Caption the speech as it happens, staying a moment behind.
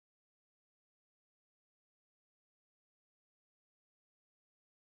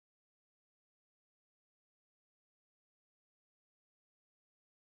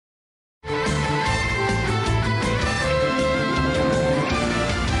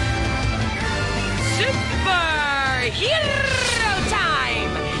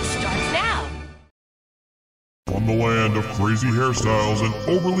of crazy hairstyles and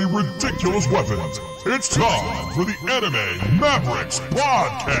overly ridiculous weapons. It's time for the Anime Mavericks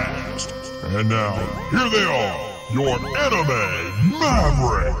podcast. And now, here they are, your Anime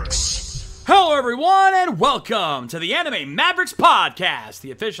Mavericks. Hello everyone, and welcome to the Anime Mavericks podcast, the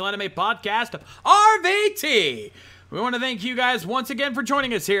official anime podcast of RVT. We want to thank you guys once again for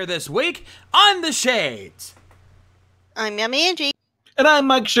joining us here this week on The Shades. I'm Yummy Angie. And I'm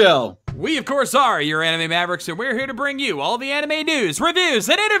Mike Shell. We, of course, are your Anime Mavericks, and we're here to bring you all the anime news, reviews,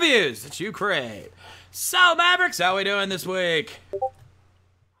 and interviews that you crave. So, Mavericks, how we doing this week?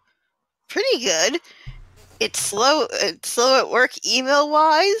 Pretty good. It's slow at work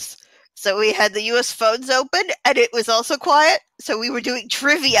email-wise. So we had the US phones open, and it was also quiet. So we were doing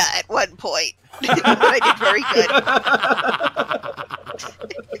trivia at one point. I did very good.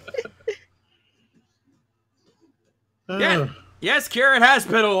 Yeah. Yes, Kira, it has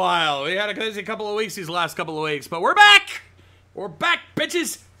been a while. We had a crazy couple of weeks these last couple of weeks, but we're back! We're back,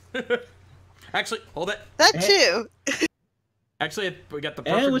 bitches! Actually, hold it. That too. Actually, we got the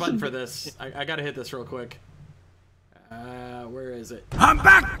perfect button for this. I gotta hit this real quick. Where is it? I'm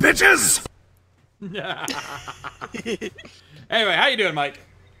back, bitches! Anyway, how you doing, Mike?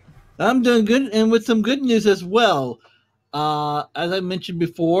 I'm doing good, and with some good news as well. As I mentioned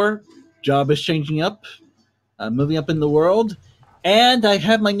before, job is changing up, moving up in the world, and I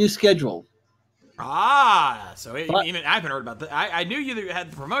have my new schedule. So even I haven't heard about that. I knew you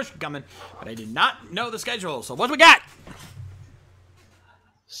had the promotion coming, but I did not know the schedule. So what do we got?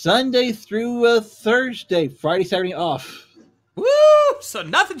 Sunday through Thursday, Friday, Saturday off. Woo! So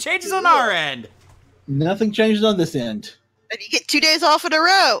nothing changes on our end. Nothing changes on this end. And you get 2 days off in a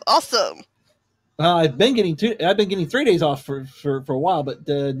row. Awesome. I've been getting 3 days off for a while, but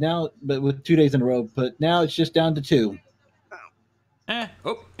with 2 days in a row. But now it's just down to 2.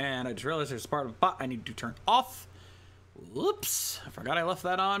 And I just realized there's a part of a bot I need to turn off. Whoops! I forgot I left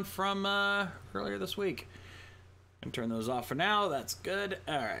that on from earlier this week. And turn those off for now. That's good.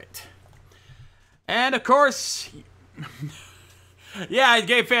 All right. And of course, yeah,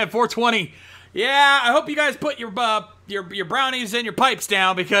 Game Fan 420. Yeah, I hope you guys put your brownies and your pipes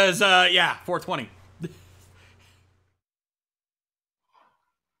down because yeah, 420.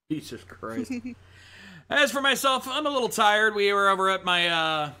 Jesus Christ. As for myself, I'm a little tired. We were over at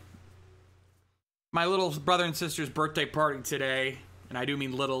my my little brother and sister's birthday party today, and I do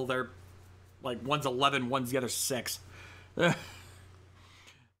mean little. They're like one's 11, one's the other 6.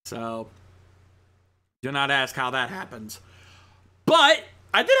 So, do not ask how that happens. But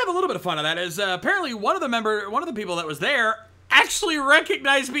I did have a little bit of fun of that. Is apparently one of the people that was there actually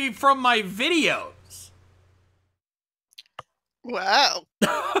recognized me from my videos. Wow.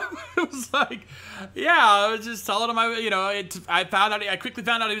 It was like, yeah, I was just telling him I quickly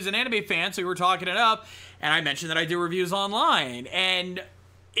found out he was an anime fan, so we were talking it up, and I mentioned that I do reviews online, and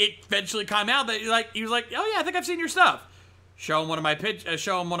it eventually came out that he was like, oh yeah, I think I've seen your stuff. Show him one of my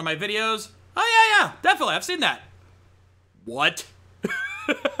videos. Oh yeah, definitely, I've seen that. What?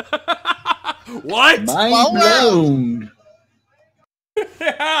 What? Mind blown.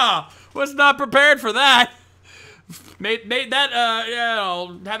 Yeah, was not prepared for that. Made that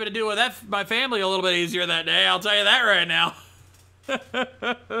having to deal with that my family a little bit easier that day. I'll tell you that right now.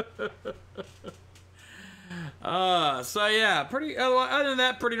 So yeah, pretty. Other than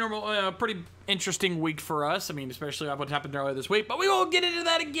that, pretty normal. Pretty interesting week for us. I mean, especially what happened earlier this week. But we won't get into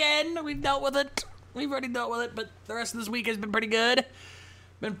that again. We've dealt with it. We've already dealt with it. But the rest of this week has been pretty good.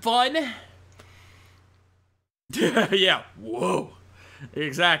 Been fun. Yeah. Whoa.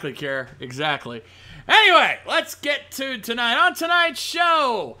 Exactly, Kier. Exactly. Anyway, let's get to tonight. On tonight's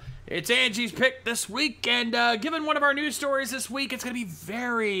show, it's Angie's pick this week, and given one of our news stories this week, it's going to be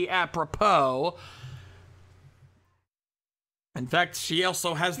very apropos. In fact, she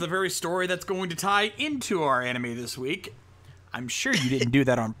also has the very story that's going to tie into our anime this week. I'm sure you didn't do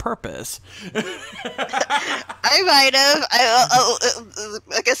that on purpose. I might have.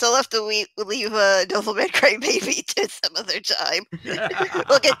 I guess I'll have to leave Devilman Crybaby to some other time.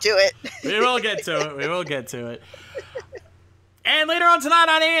 We'll get to it. We will get to it. And later on tonight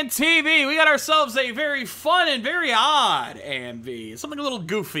on AMTV, we got ourselves a very fun and very odd AMV. Something a little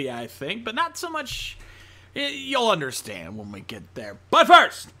goofy, I think, but not so much. You'll understand when we get there. But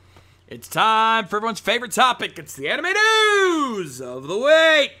first, it's time for everyone's favorite topic. It's the anime news of the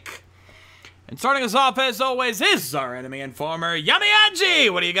week. And starting us off, as always, is our anime informer, Yummy Angie.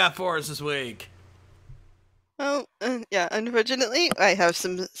 What do you got for us this week? Oh, yeah, unfortunately, I have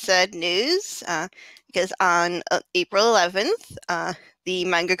some sad news, because on April 11th, the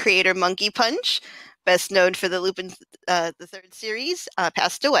manga creator Monkey Punch best known for the Lupin the Third series,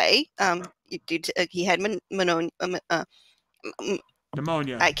 passed away. Due to he had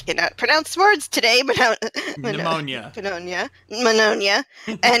Pneumonia. I cannot pronounce words today. Pneumonia. Pneumonia,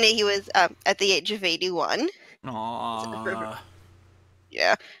 and he was at the age of 81. Aww.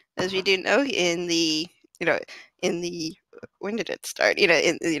 Yeah, as we do know, in the when did it start? In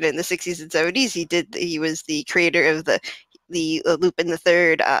the 60s and 70s, he was the creator of the Lupin the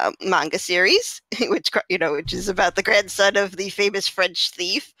Third manga series, which is about the grandson of the famous French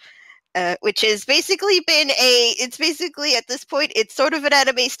thief. Which has basically it's basically at this point, it's sort of an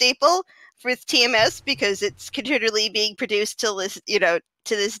anime staple with TMS because it's continually being produced till this, to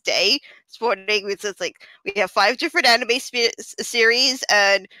this day. Sporting with it's like we have 5 different anime series,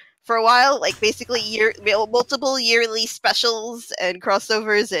 and for a while, like basically multiple yearly specials and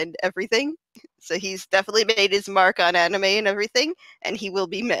crossovers and everything. So he's definitely made his mark on anime and everything, and he will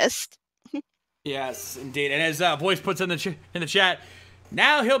be missed. Yes, indeed. And as Voice puts in the chat,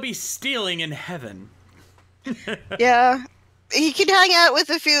 now he'll be stealing in heaven. Yeah, he can hang out with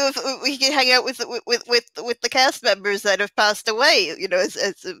he can hang out with the cast members that have passed away.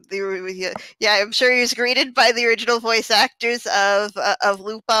 I'm sure he was greeted by the original voice actors of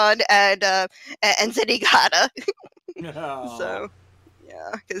Lupin and Zenigata. Oh. So,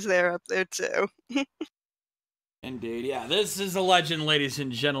 yeah, because they're up there too. Indeed, yeah. This is a legend, ladies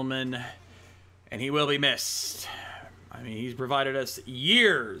and gentlemen, and he will be missed. I mean, he's provided us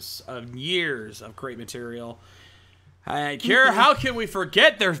years of great material. Kira, how can we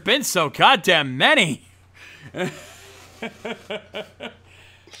forget? There's been so goddamn many. But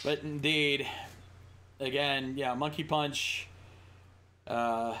indeed, again, yeah, Monkey Punch,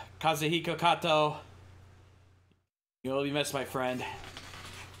 Kazuhiko Kato, you will be missed, my friend.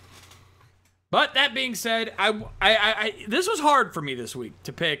 But that being said, I this was hard for me this week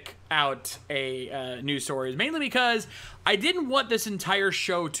to pick out a news story, mainly because I didn't want this entire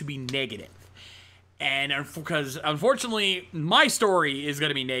show to be negative. And because, unfortunately, my story is going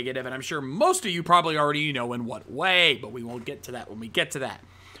to be negative, and I'm sure most of you probably already know in what way, but we won't get to that when we get to that.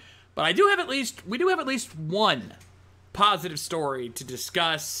 But we do have at least one positive story to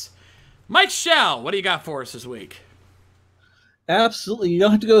discuss. Mike Shell, what do you got for us this week? Absolutely. You don't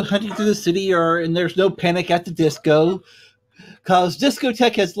have to go hunting through the city, and there's no panic at the disco, because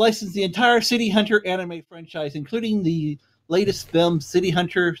Discotech has licensed the entire City Hunter anime franchise, including the latest film, City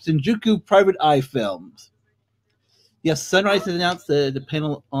Hunter Shinjuku Private Eye Films. Yes, Sunrise has announced the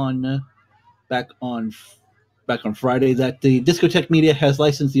panel on back on Friday that the Discotech Media has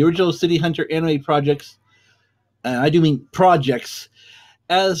licensed the original City Hunter anime projects. I do mean projects.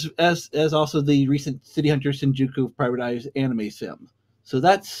 As also the recent City Hunter Shinjuku Private Eyes anime film. So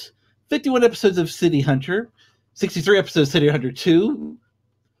that's 51 episodes of City Hunter, 63 episodes of City Hunter 2,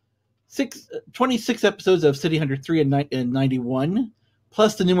 26 episodes of City Hunter 3 and 91,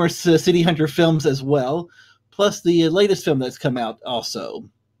 plus the numerous City Hunter films as well, plus the latest film that's come out also.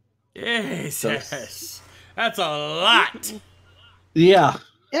 Yes. That's a lot. Yeah.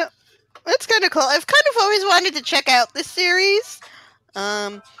 Yeah, that's kind of cool. I've kind of always wanted to check out this series.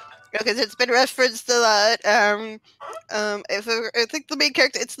 Because it's been referenced a lot. I think the main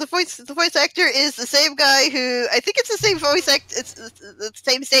character, the voice actor is the same guy who, I think it's the same voice actor, it's the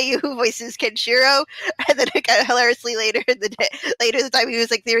same seiyuu who voices Kenshiro, and then it got hilariously later in the time he was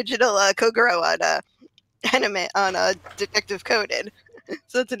like the original Kogoro on anime, on Detective Conan.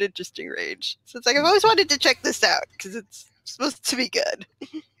 So that's an interesting range. So it's like, I've always wanted to check this out, because it's supposed to be good.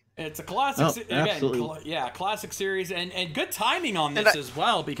 It's a classic, classic series, and good timing on this as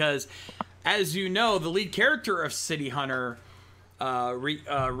well, because, as you know, the lead character of City Hunter,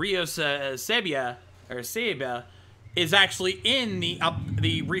 Ryo Seiba, is actually in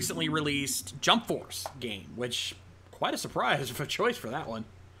the recently released Jump Force game, which, quite a surprise of a choice for that one.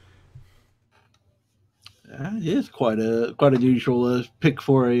 It is quite an unusual pick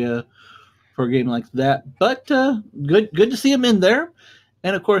for a game like that, but good to see him in there.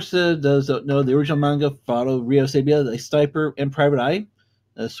 And of course, those that know the original manga follow Ryo Seiba, the sniper and private eye,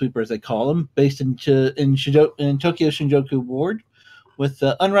 sweeper as they call him, based in Tokyo Shinjuku Ward, with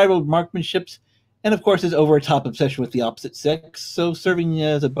unrivaled marksmanships, and of course his over-the-top obsession with the opposite sex, so serving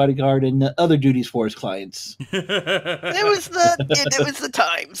as a bodyguard and other duties for his clients. It was the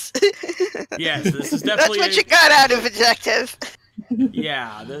times. Yes, this is definitely that's what you got out of Detective.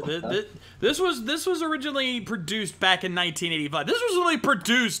 Yeah, this was originally produced back in 1985. This was only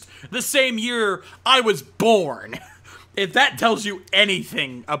produced the same year I was born. If that tells you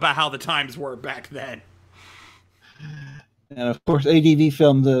anything about how the times were back then. And of course, ADV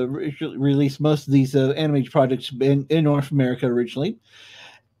Films released most of these anime projects in North America originally.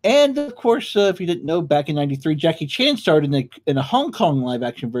 And of course, if you didn't know, back in '93, Jackie Chan starred in a Hong Kong live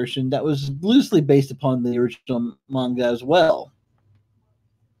action version that was loosely based upon the original manga as well.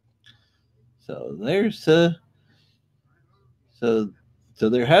 So there's so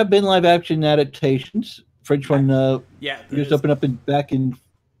there have been live action adaptations. French one just opened up back in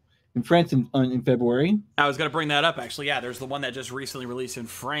France in February. I was going to bring that up, actually. Yeah, there's the one that just recently released in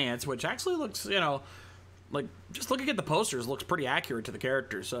France, which actually looks, like, just looking at the posters, looks pretty accurate to the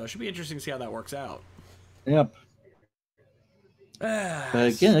characters. So it should be interesting to see how that works out. Yep. But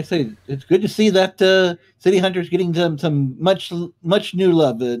again, like I say, it's good to see that City Hunter's getting some much new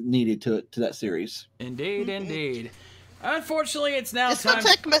love needed to that series. Indeed, indeed. Unfortunately, it's now time.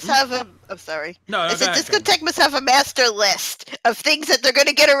 Discotheque must have a. I'm sorry. No, I said Discotheque must have a master list of things that they're going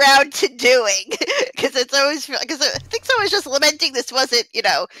to get around to doing, because I think someone's just lamenting this wasn't.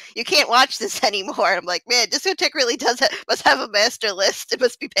 You can't watch this anymore. I'm like, man, Discotheque really must have a master list. It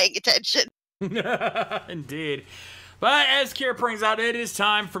must be paying attention. Indeed. But as Kira brings out, it is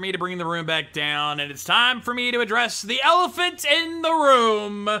time for me to bring the room back down, and it's time for me to address the elephant in the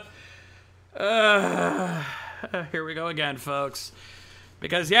room. Here we go again, folks.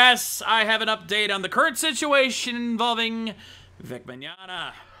 Because, yes, I have an update on the current situation involving Vic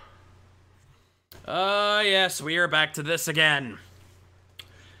Mignogna. Yes, we are back to this again.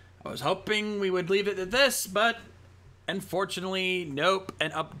 I was hoping we would leave it at this, but unfortunately, nope, an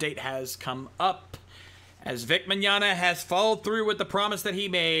update has come up. As Vic Mignogna has followed through with the promise that he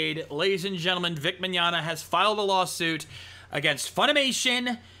made, ladies and gentlemen, Vic Mignogna has filed a lawsuit against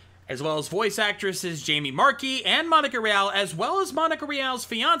Funimation, as well as voice actresses Jamie Marchi and Monica Rial, as well as Monica Rial's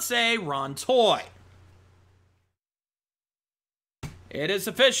fiancé, Ron Toy. It is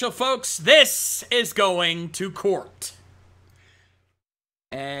official, folks. This is going to court.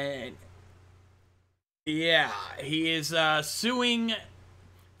 And yeah, he is suing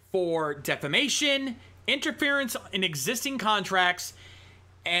for defamation, interference in existing contracts,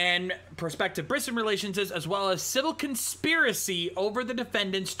 and prospective business relations, as well as civil conspiracy over the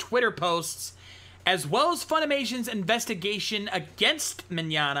defendant's Twitter posts, as well as Funimation's investigation against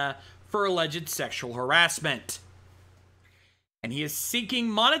Mignogna for alleged sexual harassment. And he is seeking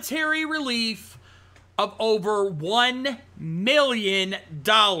monetary relief of over $1 million,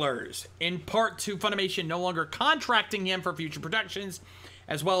 in part to Funimation no longer contracting him for future productions,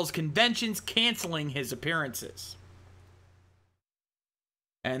 as well as conventions canceling his appearances.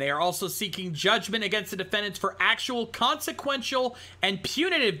 And they are also seeking judgment against the defendants for actual consequential and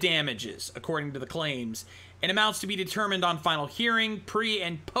punitive damages, according to the claims, in amounts to be determined on final hearing, pre-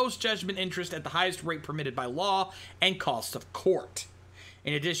 and post-judgment interest at the highest rate permitted by law, and cost of court,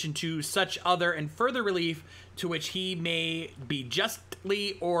 in addition to such other and further relief to which he may be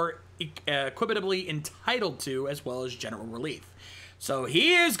justly or equitably entitled to, as well as general relief. So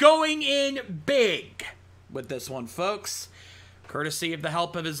he is going in big with this one, folks. Courtesy of the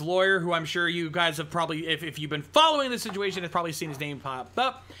help of his lawyer, who I'm sure you guys have probably, if you've been following the situation, have probably seen his name pop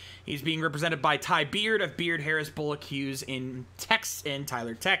up. He's being represented by Ty Beard of Beard, Harris, Bullock, Hughes in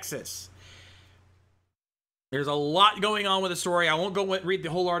Tyler, Texas. There's a lot going on with the story. I won't go read the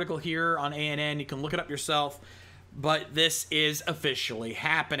whole article here on ANN. You can look it up yourself. But this is officially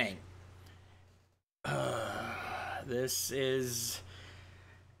happening. This is...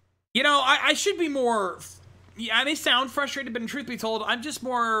 I should be more... I may sound frustrated, but in truth be told, I'm just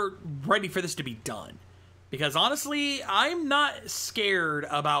more ready for this to be done. Because honestly, I'm not scared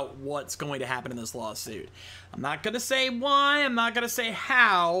about what's going to happen in this lawsuit. I'm not going to say why, I'm not going to say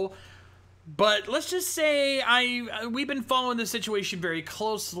how, but let's just say we've been following this situation very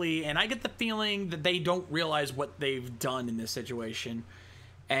closely, and I get the feeling that they don't realize what they've done in this situation,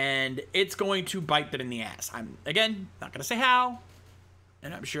 and it's going to bite them in the ass. I'm, again, not going to say how,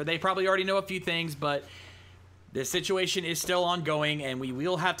 and I'm sure they probably already know a few things, but this situation is still ongoing, and we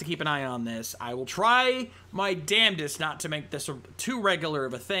will have to keep an eye on this. I will try my damnedest not to make this too regular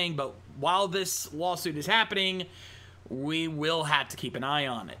of a thing, but while this lawsuit is happening, we will have to keep an eye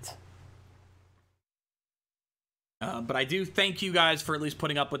on it. But I do thank you guys for at least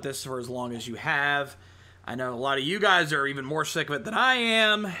putting up with this for as long as you have. I know a lot of you guys are even more sick of it than I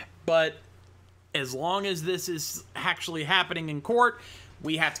am, but as long as this is actually happening in court,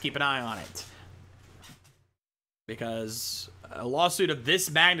 we have to keep an eye on it. Because a lawsuit of this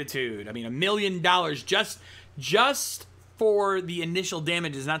magnitude, I mean, $1 million just for the initial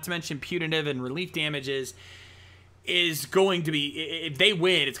damages, not to mention punitive and relief damages, is going to be, if they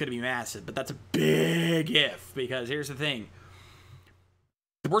win, it's going to be massive. But that's a big if, because here's the thing.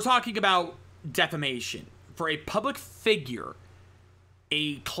 We're talking about defamation. For a public figure,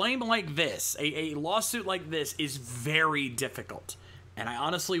 a claim like this, a lawsuit like this is very difficult. And I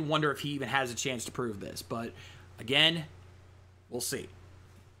honestly wonder if he even has a chance to prove this. But again, we'll see.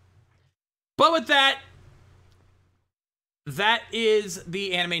 But with that, that is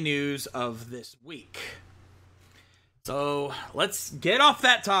the anime news of this week. So let's get off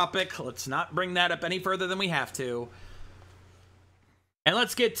that topic. Let's not bring that up any further than we have to. And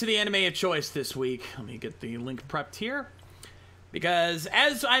let's get to the anime of choice this week. Let me get the link prepped here. Because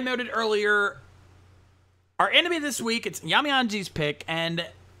as I noted earlier, our anime this week, it's Yamianji's pick, and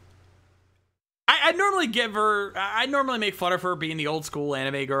I normally make fun of her being the old school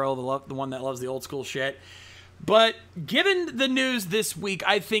anime girl, the one that loves the old school shit. But given the news this week,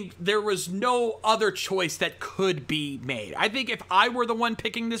 I think there was no other choice that could be made. I think if I were the one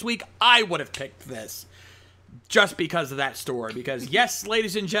picking this week, I would have picked this. Just because of that story. Because yes,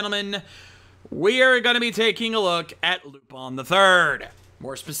 ladies and gentlemen, we are going to be taking a look at Lupin the Third.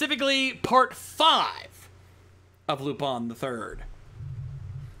 More specifically, Part 5 of Lupin the Third.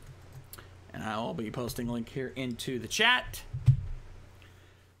 And I'll be posting a link here into the chat.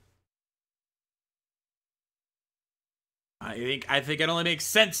 I think it only makes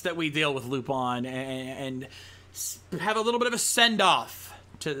sense that we deal with Lupin and have a little bit of a send-off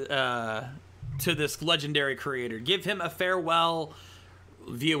to this legendary creator. Give him a farewell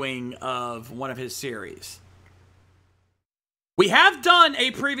viewing of one of his series. We have done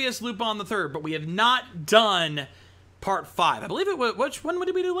a previous Lupin the Third, but we have not done Part 5. I believe it was... Which one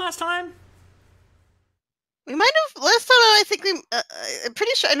did we do last time? We might have... Last time, I think we... I'm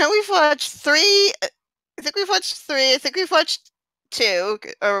pretty sure... I know we've watched 3... I think we've watched 3. I think we've watched 2.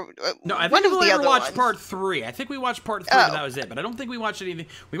 Or no, I one think of we the ever other watched ones. Part 3. I think we watched Part 3, but that was it. But I don't think we watched anything.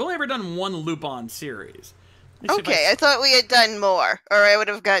 We've only ever done one Lupin series. Okay, I thought we had done more, or I would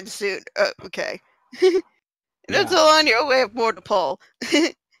have gotten sued. Okay. That's all on your way of more to pull.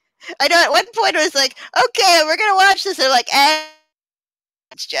 I know at one point it was like, okay, we're gonna watch this. They're like,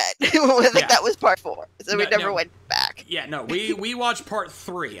 Jet. I think that was Part 4, so we never went back. Yeah, no, we watched Part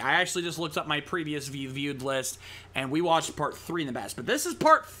 3. I actually just looked up my previous viewed list, and we watched Part 3 in the best. But this is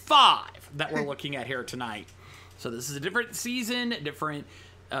Part 5 that we're looking at here tonight. So this is a different season, different,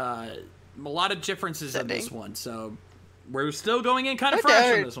 a lot of differences in this one. So we're still going in kind of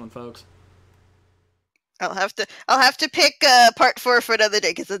fresh on this one, folks. I'll have to pick Part 4 for another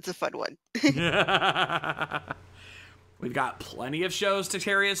day because it's a fun one. We've got plenty of shows to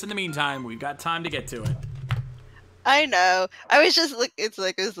carry us in the meantime. We've got time to get to it. I know. I was just I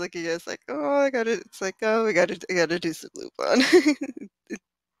was looking. It's like, oh, I gotta do some Lupin.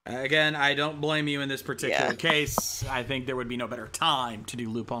 Again, I don't blame you in this particular case. I think there would be no better time to do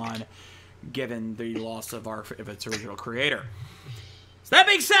Lupin, given the loss of its original creator. So that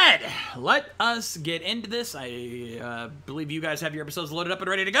being said, let us get into this. I believe you guys have your episodes loaded up and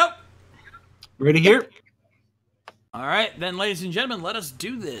ready to go. Ready here. All right, then, ladies and gentlemen, let us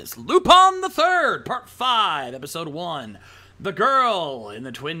do this. Lupin the Third, Part 5, Episode 1. The Girl in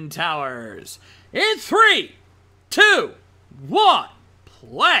the Twin Towers. In 3, 2, 1,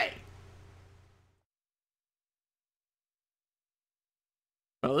 play!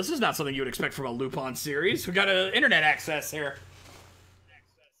 Well, this is not something you would expect from a Lupin series. We got internet access here.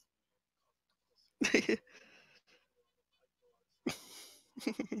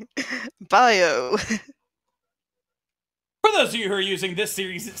 Bio. For those of you who are using this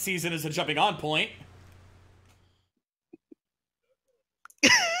season as a jumping on point.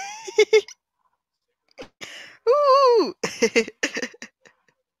 Ooh.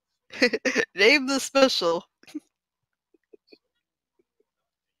 Name the special.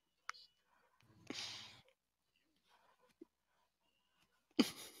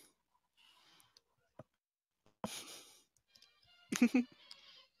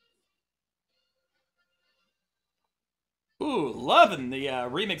 Ooh, loving the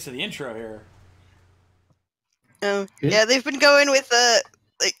remix of the intro here. Oh, yeah, they've been going with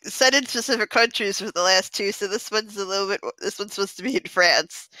set in specific countries for the last 2, so this one's this one's supposed to be in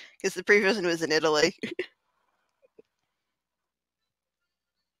France, because the previous one was in Italy.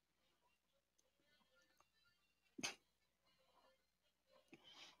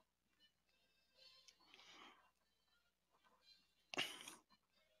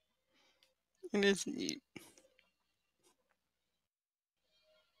 It is neat.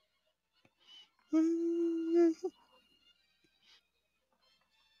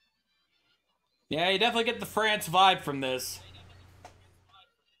 Yeah, you definitely get the France vibe from this.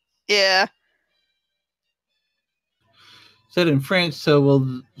 Yeah. Said in France, so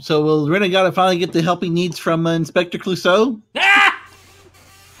will Renegade finally get the help he needs from Inspector Clouseau? Ah!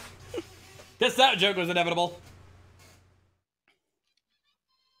 Guess that joke was inevitable.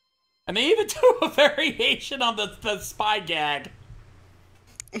 And they even do a variation on the spy gag.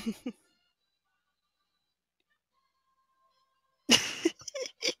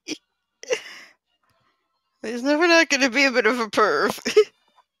 He's never not going to be a bit of a perv.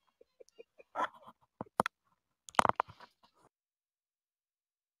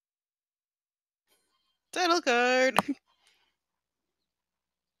 Title card.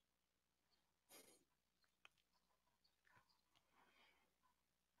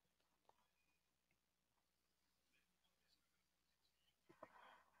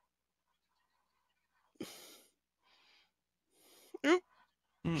 Oop.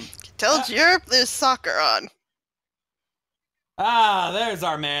 Tell Jerp there's soccer on. Ah, there's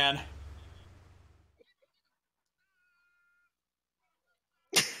our man.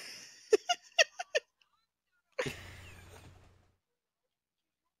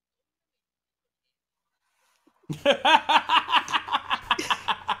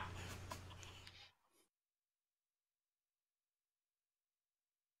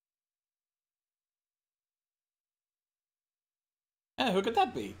 Who could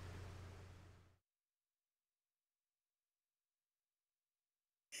that be?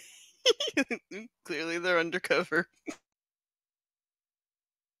 Clearly they're undercover.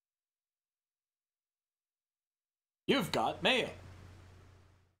 You've got mail.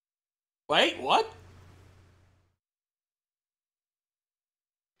 Wait, what?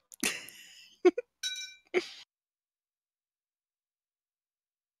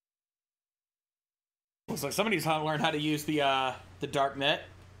 Looks like somebody's trying to learn how to use the dark net.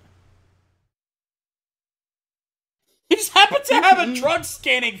 He just happened to have a drug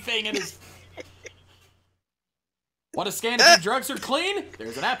scanning thing in his. Want to scan if your drugs are clean?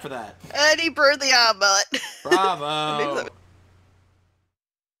 There's an app for that. And he burned the omelet. Bravo.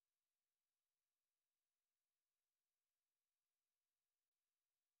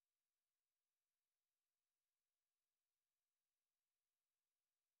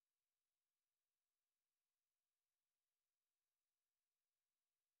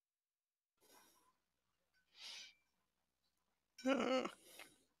 So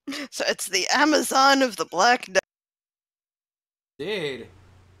it's the Amazon of the Black Knight. Dude.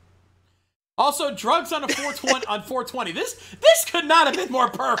 Also, drugs on a 420 on 420. This could not have been more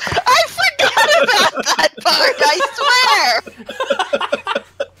perfect. I forgot about that part, I swear!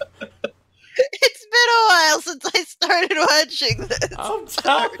 It's been a while since I started watching this. I'm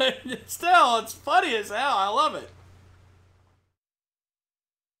telling you, still, it's funny as hell. I love it.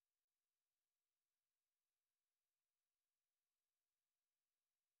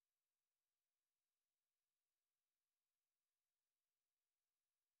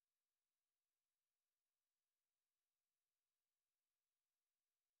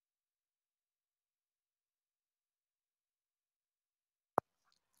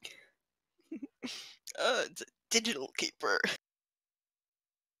 It's a digital keeper.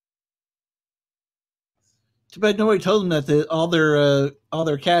 Too bad nobody told them that all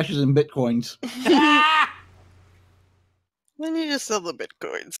their cash is in bitcoins. Then you just sell the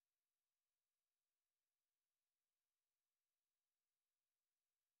bitcoins.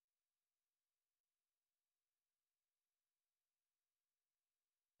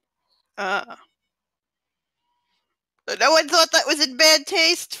 But no one thought that was in bad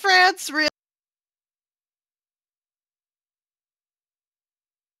taste, France? Really?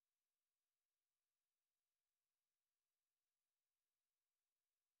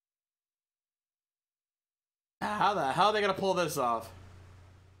 How the hell are they gonna pull this off?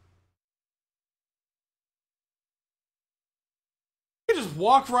 You can just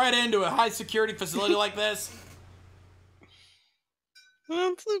walk right into a high security facility like this.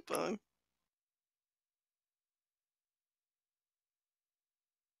 That's so fun.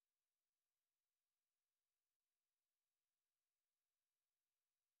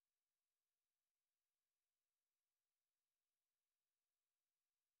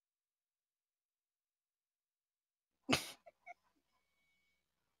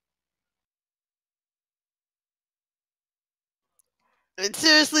 I mean,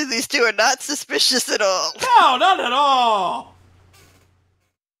 seriously, these two are not suspicious at all. No, not at all.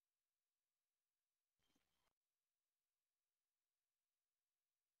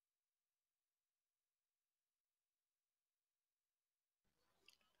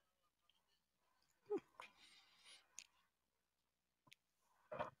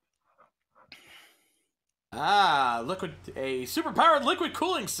 A super-powered liquid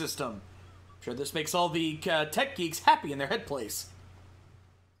cooling system. I'm sure this makes all the tech geeks happy in their head place.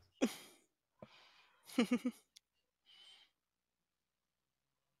 At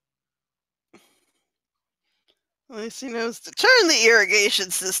least he knows to turn the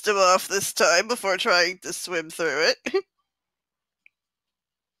irrigation system off this time before trying to swim through it.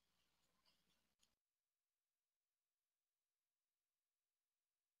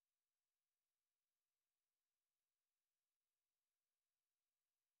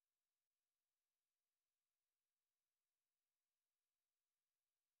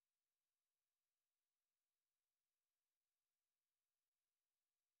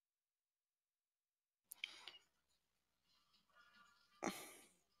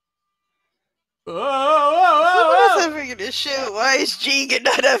 Someone is whoa. having an issue. Why is Jigen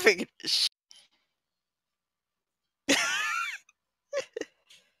not having an issue?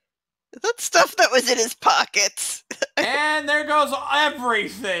 That stuff that was in his pockets. And there goes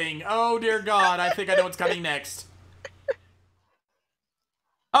everything. Oh, dear God. I think I know what's coming next.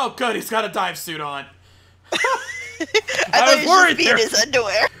 Oh, good. He's got a dive suit on. I I thought was he was worried just being there. his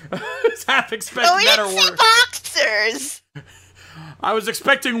underwear. I was half Oh, expecting we better didn't see worse. boxers. I was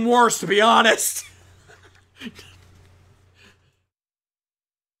expecting worse, to be honest.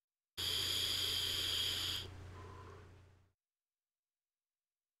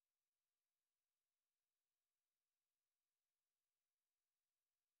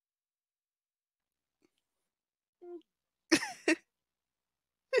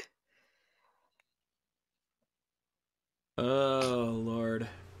 Oh, Lord.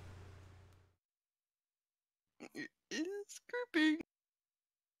 It's creepy.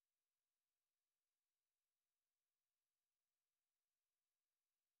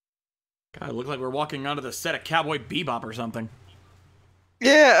 God, it looked like we're walking onto the set of Cowboy Bebop or something.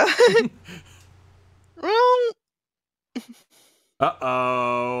 Yeah. Well,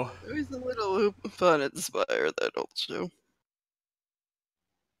 Uh-oh. there's a little fun inspired that old show.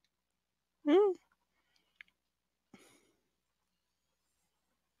 Hmm.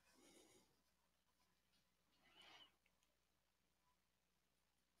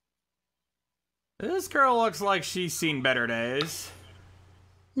 This girl looks like she's seen better days.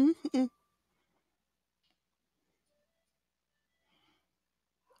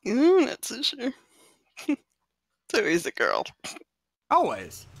 Not so sure. So he's a girl.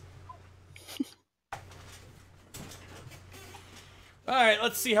 Always. Alright,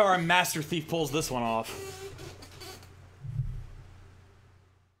 let's see how our Master Thief pulls this one off.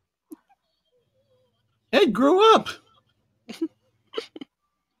 Ed grew up.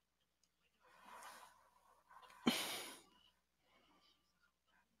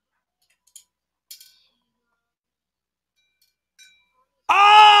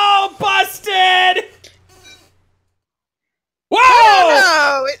 Oh, busted! Whoa! I don't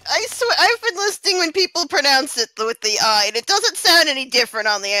know. I swear, I've been listening when people pronounce it with the I, and it doesn't sound any different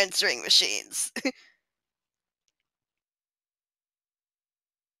on the answering machines.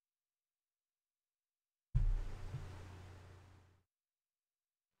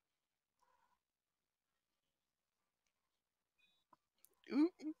 Ooh.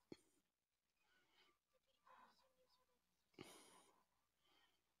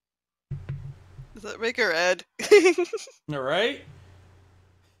 Does that make her red? Alright.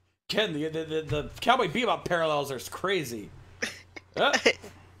 Ken, the Cowboy Bebop parallels are crazy.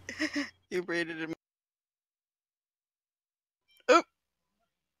 You braided him. Oh.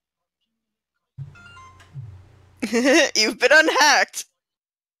 You've been unhacked.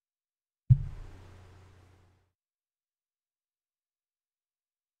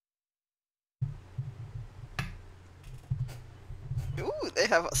 Ooh, they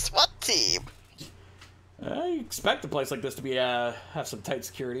have a SWAT team. I expect a place like this to be have some tight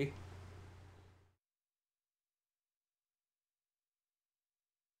security.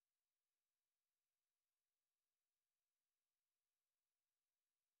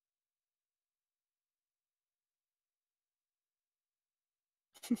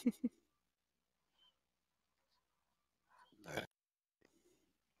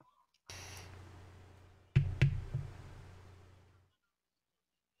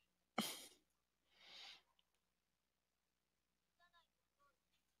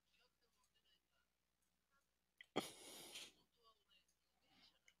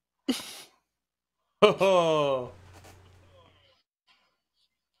 Oh.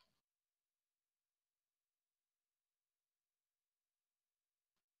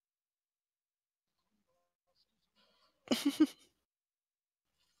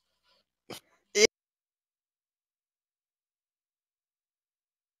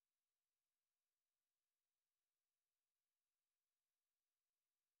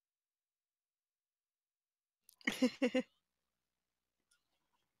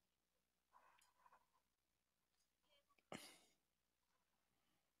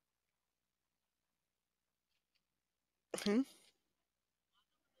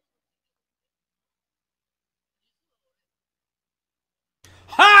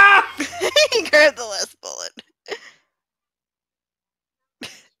 Ha! He grabbed the last bullet.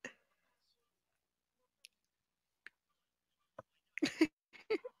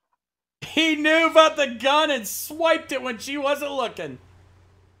 He knew about the gun and swiped it when she wasn't looking.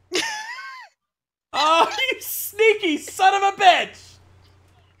 Oh, you sneaky son of a bitch!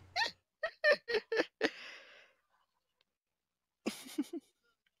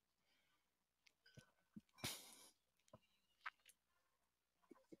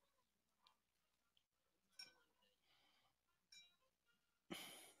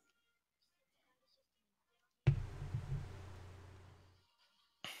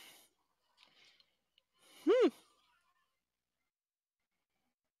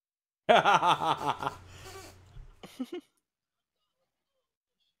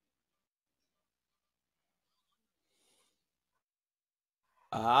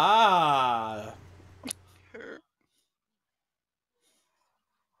 Ah.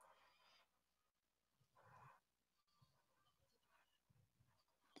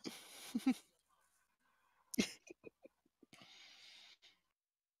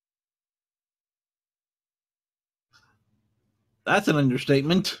 That's an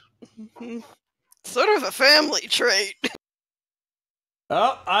understatement. Sort of a family trait.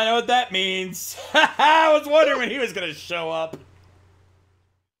 Oh, I know what that means. I was wondering when he was going to show up.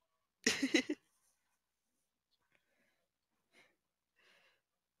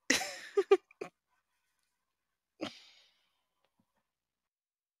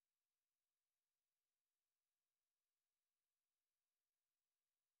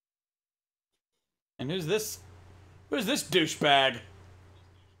 And who's this? Who's this douchebag?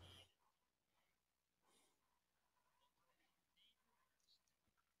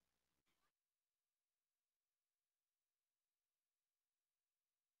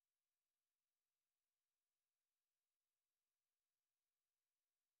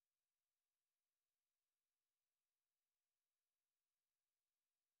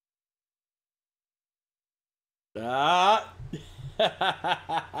 Ah.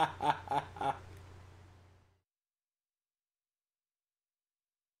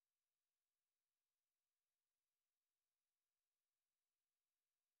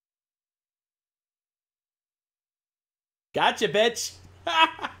 Gotcha, bitch.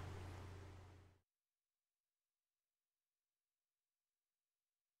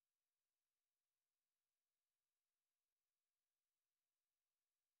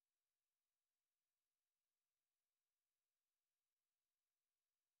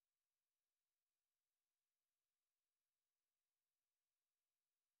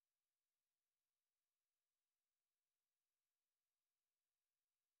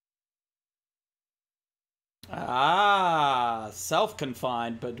 Ah,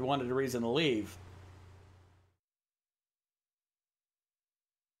 self-confined, but wanted a reason to leave.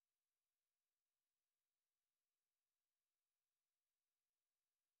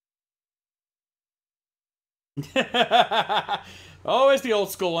 Always the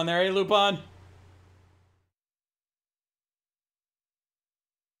old school one there, eh, Lupin?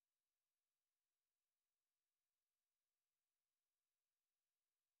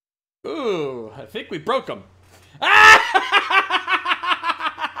 Ooh, I think we broke him.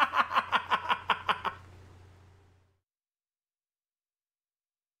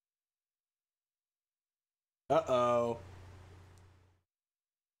 Uh-oh.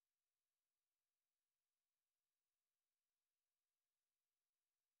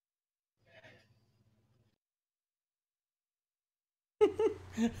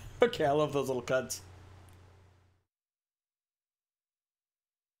 Okay, I love those little cuts.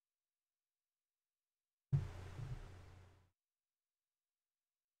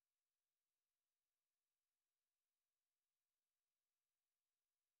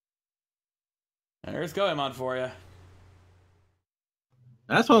 There's Goemon for you.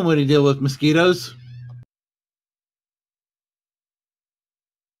 That's one way to deal with mosquitoes.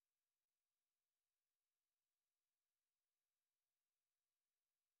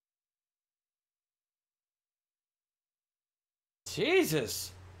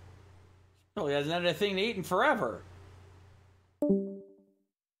 Jesus. Really hasn't had anything to eat in forever.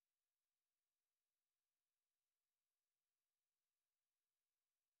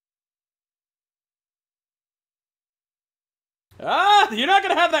 Ah, you're not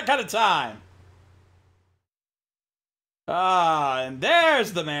gonna have that kind of time. Ah, and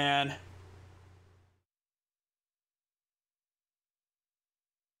there's the man.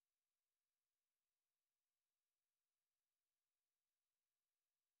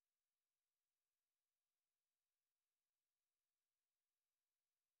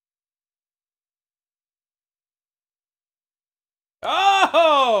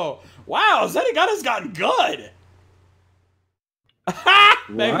 Oh! Wow, Zenigata's gotten good!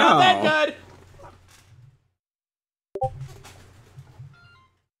 Maybe not that good!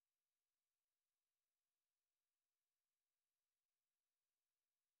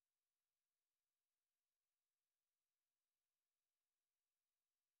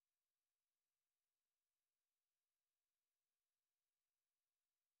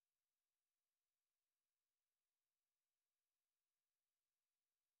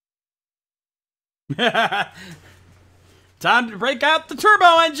 Time to break out the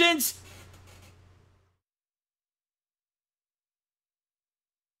turbo engines!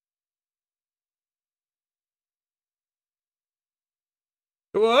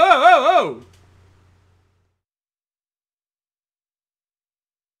 Whoa, whoa, whoa!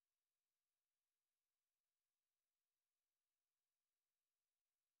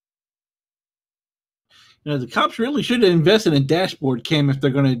 You know, the cops really should invest in a dashboard cam if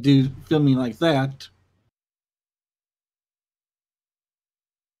they're going to do filming like that.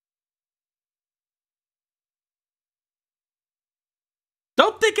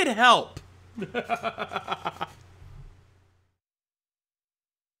 Don't think it'd help.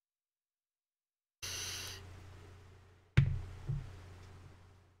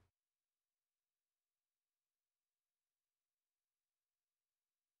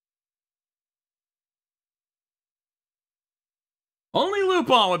 Only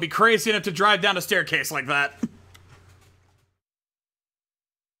Lupin would be crazy enough to drive down a staircase like that.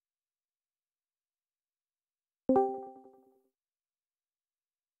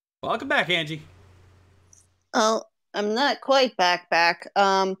 Welcome back, Angie. Oh, I'm not quite back.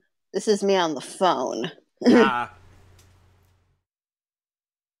 This is me on the phone. Ah.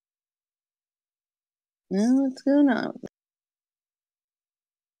 What's going on?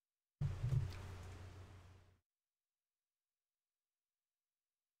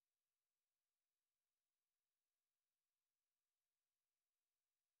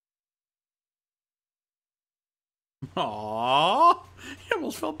 Aww. You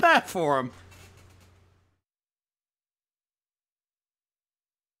almost felt bad for him.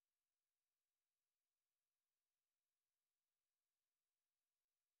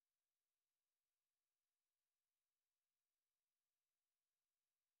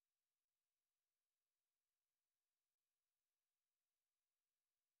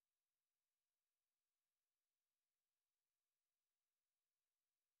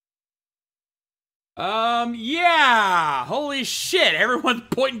 Yeah. Holy shit, everyone's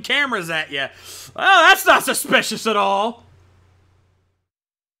pointing cameras at you. Well, that's not suspicious at all.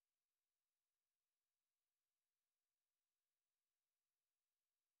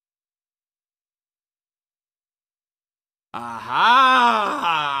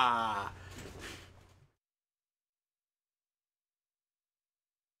 Aha!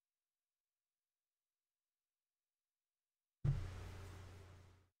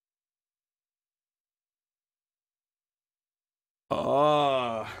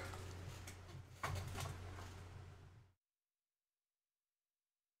 Oh.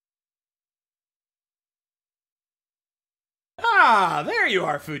 Ah, there you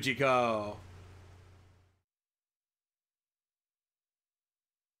are, Fujiko.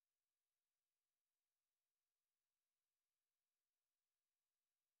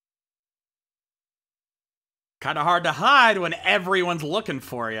 Kind of hard to hide when everyone's looking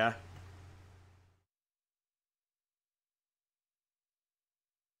for you.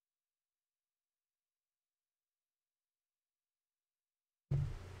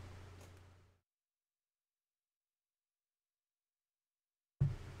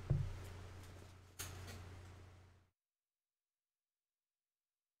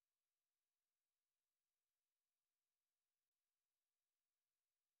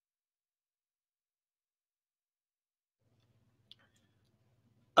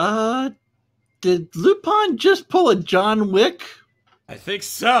 Did Lupin just pull a John Wick? I think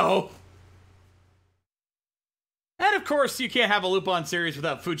so. And of course, you can't have a Lupin series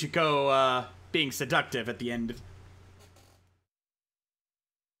without Fujiko being seductive at the end.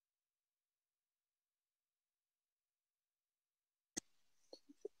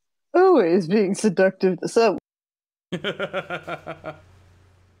 Always being seductive to someone.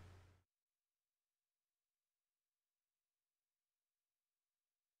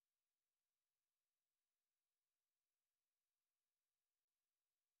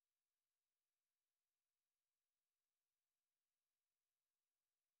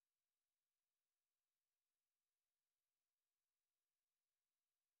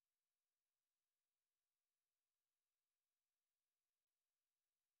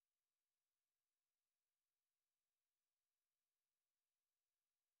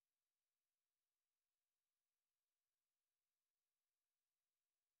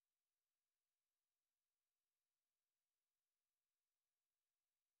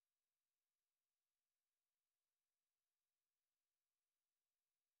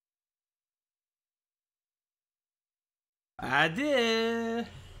 I did.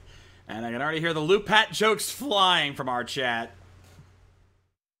 And I can already hear the Lupat jokes flying from our chat.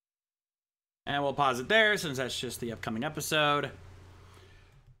 And we'll pause it there since that's just the upcoming episode.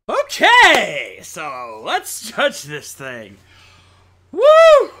 Okay, so let's judge this thing. Woo!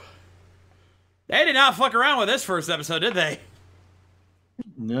 They did not fuck around with this first episode, did they?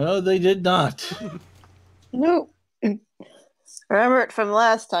 No, they did not. No. remember it from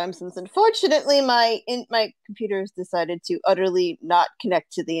last time, since unfortunately my computers decided to utterly not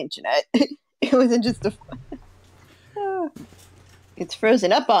connect to the internet. It wasn't just a. It's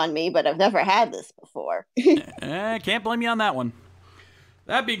frozen up on me, but I've never had this before. Can't blame you on that one.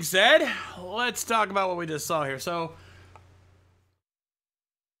 That being said, let's talk about what we just saw here. So,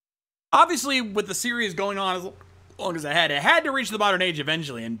 obviously, with the series going on as long as it had to reach the modern age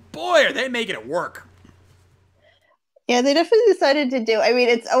eventually, and boy, are they making it work. Yeah, they definitely decided to do. I mean,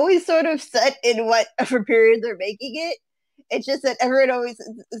 it's always sort of set in whatever period they're making it. It's just that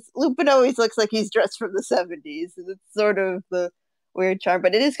Lupin always looks like he's dressed from the 70s, and it's sort of the weird charm.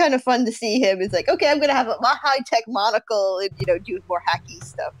 But it is kind of fun to see him. It's like, okay, I'm gonna have a high tech monocle and do more hacky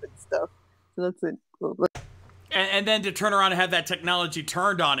stuff and stuff. So that's it. And then to turn around and have that technology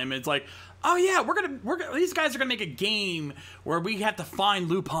turned on him, it's like, oh yeah, these guys are gonna make a game where we have to find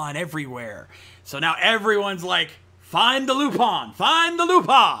Lupin everywhere. So now everyone's like, find the Lupin, find the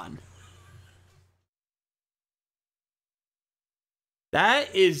Lupin.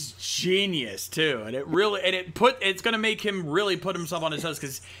 That is genius too, and it's gonna make him really put himself on his toes,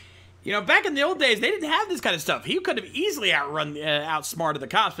 because back in the old days they didn't have this kind of stuff. He could have easily outsmarted the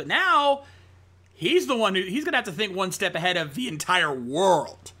cops, but now he's the one he's gonna have to think one step ahead of the entire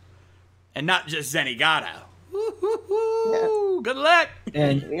world, and not just Zenigata. Yeah. Good luck.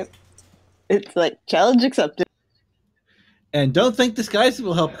 And it's like challenge accepted. And don't think disguises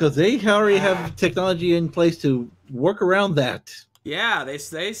will help, because they already have technology in place to work around that. Yeah, they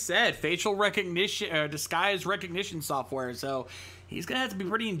said facial recognition, disguise recognition software, so he's going to have to be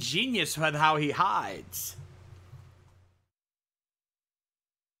pretty ingenious with how he hides.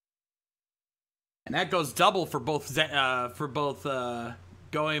 And that goes double for both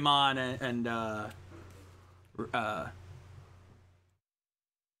Goemon and fuck,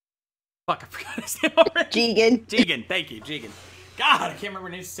 I forgot his name already. Jigen, thank you, Jigen. God, I can't remember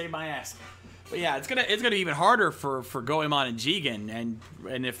names to save my ass. But yeah, it's gonna be even harder for Goemon and Jigen, and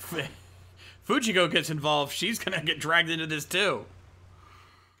if Fujiko gets involved, she's gonna get dragged into this too.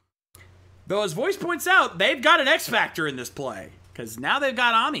 Though, as Voice points out, they've got an X factor in this play, because now they've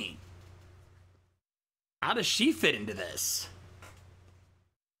got Ami. How does she fit into this?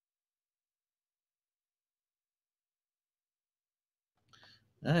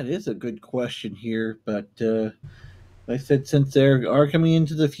 That is a good question here, but like I said, since they are coming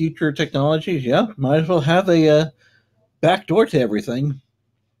into the future technologies, yeah, might as well have a back door to everything.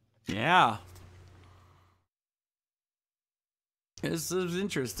 Yeah. This is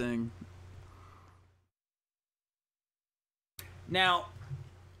interesting. Now,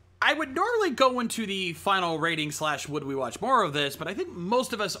 I would normally go into the final rating / would we watch more of this, but I think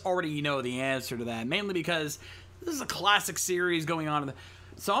most of us already know the answer to that, mainly because this is a classic series going on.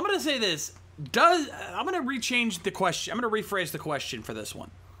 So I'm going to say this. I'm going to rechange the question. I'm going to rephrase the question for this one.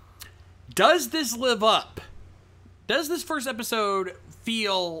 Does this live up? Does this first episode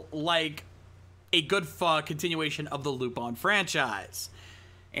feel like a good continuation of the Lupin franchise?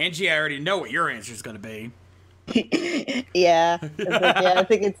 Angie, I already know what your answer is going to be. Yeah, I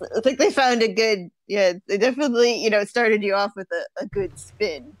think they found a good. Yeah, they definitely started you off with a good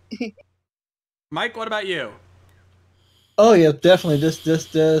spin. Mike, what about you? Oh yeah, definitely.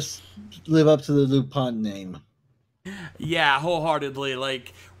 This does live up to the Lupin name. Yeah, wholeheartedly.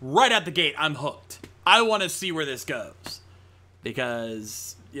 Like right out the gate, I'm hooked. I want to see where this goes,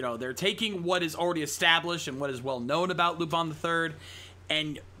 because they're taking what is already established and what is well known about Lupin III,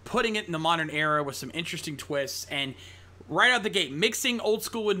 and putting it in the modern era with some interesting twists, and right out the gate, mixing old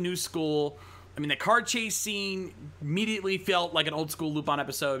school with new school. I mean, the car chase scene immediately felt like an old school Lupin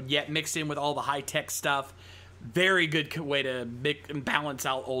episode, yet mixed in with all the high-tech stuff. Very good way to mix and balance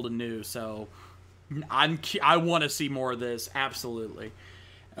out old and new. So I want to see more of this, absolutely.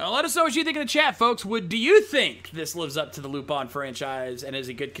 Let us know what you think in the chat, folks. Do you think this lives up to the Lupin franchise and is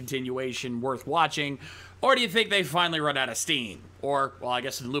a good continuation worth watching? Or do you think they finally run out of steam? Or, well, I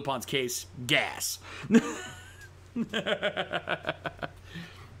guess in Lupin's case, gas.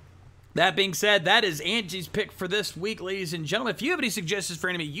 That being said, that is Angie's pick for this week, ladies and gentlemen. If you have any suggestions for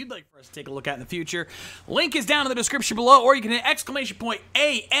anime you'd like for us to take a look at in the future, link is down in the description below, or you can hit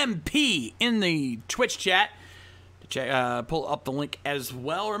 !AMP in the Twitch chat to pull up the link as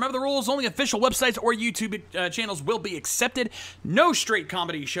well. Remember the rules: only official websites or YouTube channels will be accepted. No straight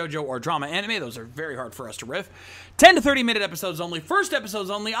comedy, shoujo, or drama anime. Those are very hard for us to riff. 10 to 30-minute episodes only. First episodes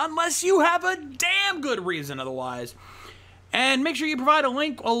only, unless you have a damn good reason otherwise. And make sure you provide a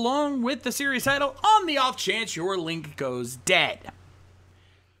link along with the series title on the off chance your link goes dead.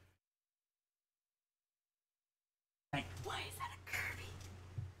 Why is that a Kirby?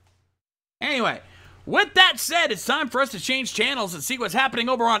 Anyway, With that said, it's time for us to change channels and see what's happening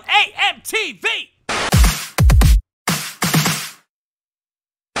over on AMTV.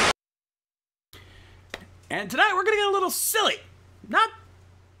 And tonight we're going to get a little silly. Not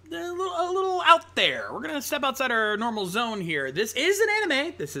a little out there. We're going to step outside our normal zone here. This is an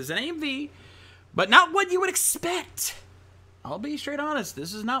anime. This is an AMV. But not what you would expect. I'll be straight honest.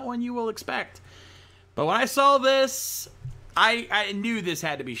 This is not one you will expect. But when I saw this, I knew this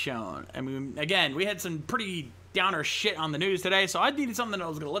had to be shown. I mean, again, we had some pretty downer shit on the news today, so I needed something that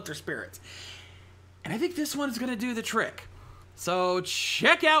was going to lift our spirits. And I think this one is going to do the trick. So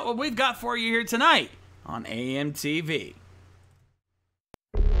check out what we've got for you here tonight on AMTV.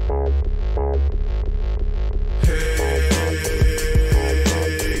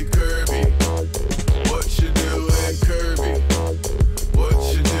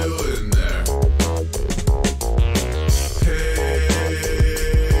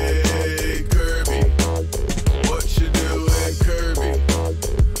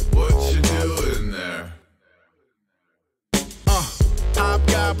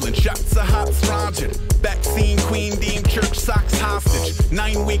 Shots of hot scrounging. Vaccine queen deemed church socks hostage.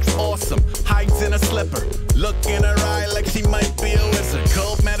 9 weeks awesome. Hides in a slipper. Look in her eye like she might be a wizard.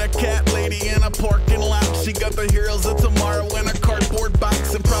 Cold met a cat lady in a parking lot. She got the heroes of tomorrow in a cardboard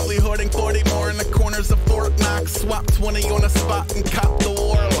box. And probably hoarding 40 more in the corners of Fort Knox. Swap 20 on the spot and cop the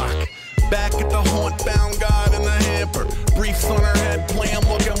warlock. Back at the haunt, found God in the hamper. Briefs on her head, playing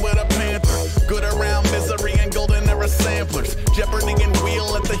walking with a panther. Good around misery and golden era samplers. Jeopardy and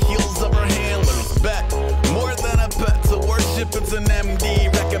wheel at the heels of her handlers. Bet, more than a pet to worship, it's an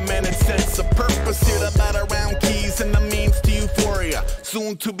MD. Recommended sense of purpose here to bat around keys and the means to euphoria.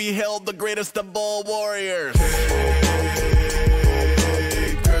 Soon to be held the greatest of all warriors.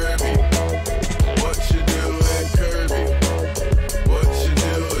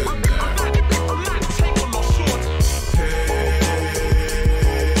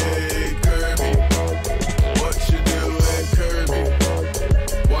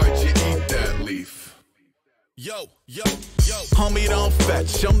 Yo, yo, yo. Homie don't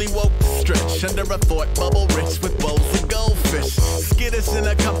fetch, only woke to stretch. Under a thought bubble rich with bowls of goldfish. Skittish in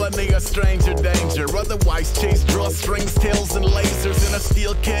a company of stranger danger. Otherwise chase drawstrings, tails, and lasers. In a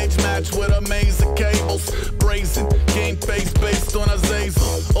steel cage match with a maze of cables. Brazen, game face based on a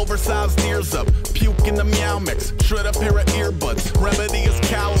Zazel. Oversized ears up, puke in the meow mix. Shred a pair of earbuds, remedy is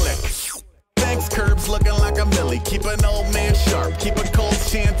cowlick. Thanks, curbs looking like a millie. Keep an old man sharp, keep a cold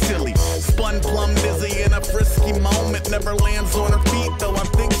chantilly. Spun plum dizzy in a frisky moment. Never lands on her feet, though I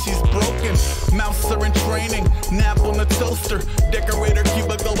think she's broken. Mouse are in training, nap on the toaster. Decorator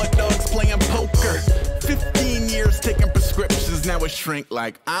cubicle with dogs playing poker. 15 years taking prescriptions, now a shrink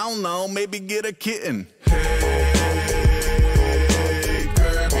like, I don't know, maybe get a kitten.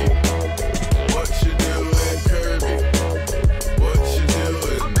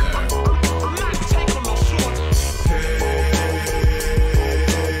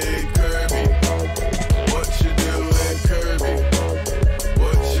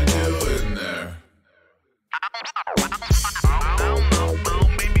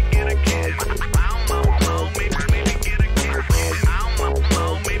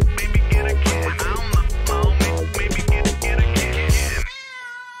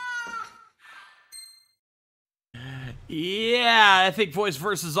 Yeah, I think Voice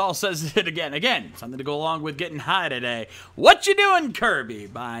Versus All says it again. Again, something to go along with getting high today. What You Doing, Kirby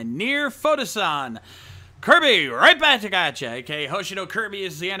by Near Photoson. Kirby, right back at ya. Okay, Hoshino Kirby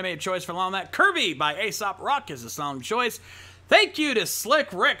is the animated choice for along that. Kirby by Aesop Rock is the song choice. Thank you to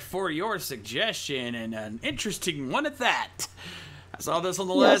Slick Rick for your suggestion, and an interesting one at that. I saw this on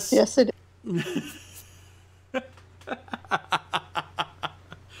the list. Yes, it is.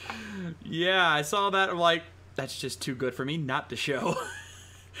 Yeah, I saw that. I'm like, that's just too good for me not to show.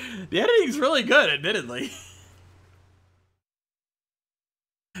 The editing's really good, admittedly.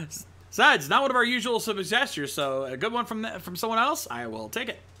 Besides, not one of our usual suggestions, so a good one from someone else, I will take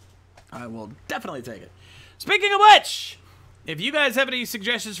it. I will definitely take it. Speaking of which, if you guys have any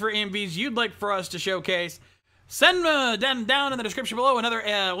suggestions for AMVs you'd like for us to showcase, send them down in the description below.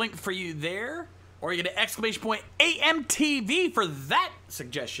 Another link for you there. Or you get an !AMTV for that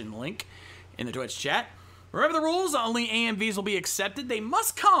suggestion link in the Twitch chat. Remember the rules, only AMVs will be accepted. They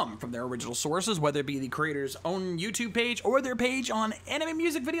must come from their original sources, whether it be the creator's own YouTube page or their page on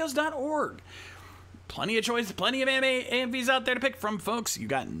animemusicvideos.org. Plenty of choice, plenty of anime AMVs out there to pick from, folks. You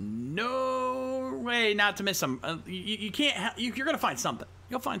got no way not to miss them. You can't, you're going to find something.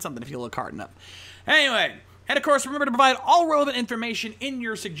 You'll find something if you look hard enough. Anyway, and of course, remember to provide all relevant information in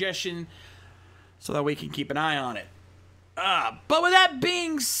your suggestion so that we can keep an eye on it. But with that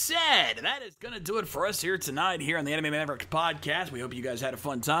being said, that is going to do it for us here tonight here on the Anime Mavericks podcast. We hope you guys had a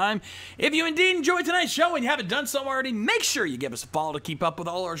fun time. If you indeed enjoyed tonight's show and you haven't done so already, make sure you give us a follow to keep up with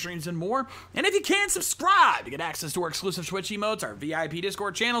all our streams and more. And if you can, subscribe to get access to our exclusive Twitch emotes, our VIP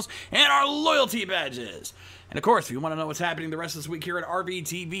Discord channels, and our loyalty badges. And of course, if you want to know what's happening the rest of this week here at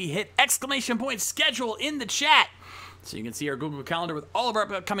RVTV, hit ! Schedule in the chat, so you can see our Google Calendar with all of our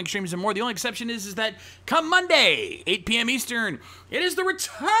upcoming streams and more. The only exception is that come Monday, 8 p.m. Eastern, it is the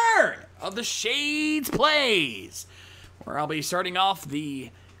return of the Shades Plays, where I'll be starting off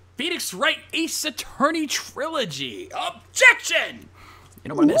the Phoenix Wright Ace Attorney trilogy. Objection! You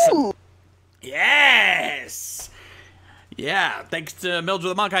know what it is? Yes! Yeah, thanks to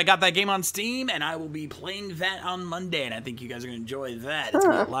Mildred the Monk, I got that game on Steam, and I will be playing that on Monday, and I think you guys are going to enjoy that. It's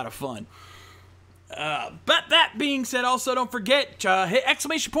going to be a lot of fun. But that being said, also don't forget,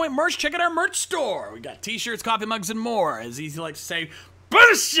 hit ! merch, check out our merch store. We got t-shirts, coffee mugs, and more. As Easy likes to say, buy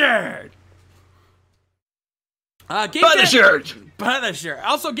the shirt! Buy the shirt! Buy the shirt.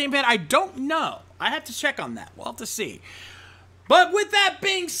 Also, Gamepad, I don't know. I have to check on that. We'll have to see. But with that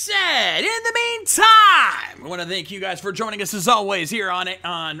being said, in the meantime, I want to thank you guys for joining us as always here on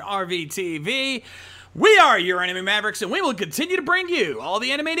RVTV. We are your Anime Mavericks, and we will continue to bring you all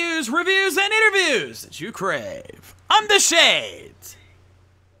the anime news, reviews, and interviews that you crave. I'm the Shades.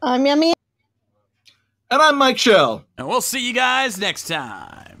 I'm Yummy. And I'm Mike Shell. And we'll see you guys next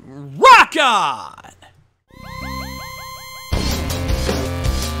time. Rock on!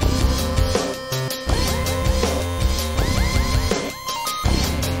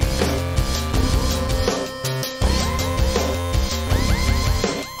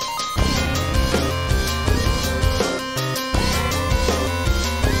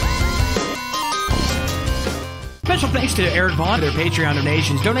 Special thanks to Eric Vaughn for their Patreon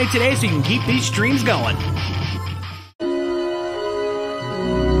donations. Donate today so you can keep these streams going.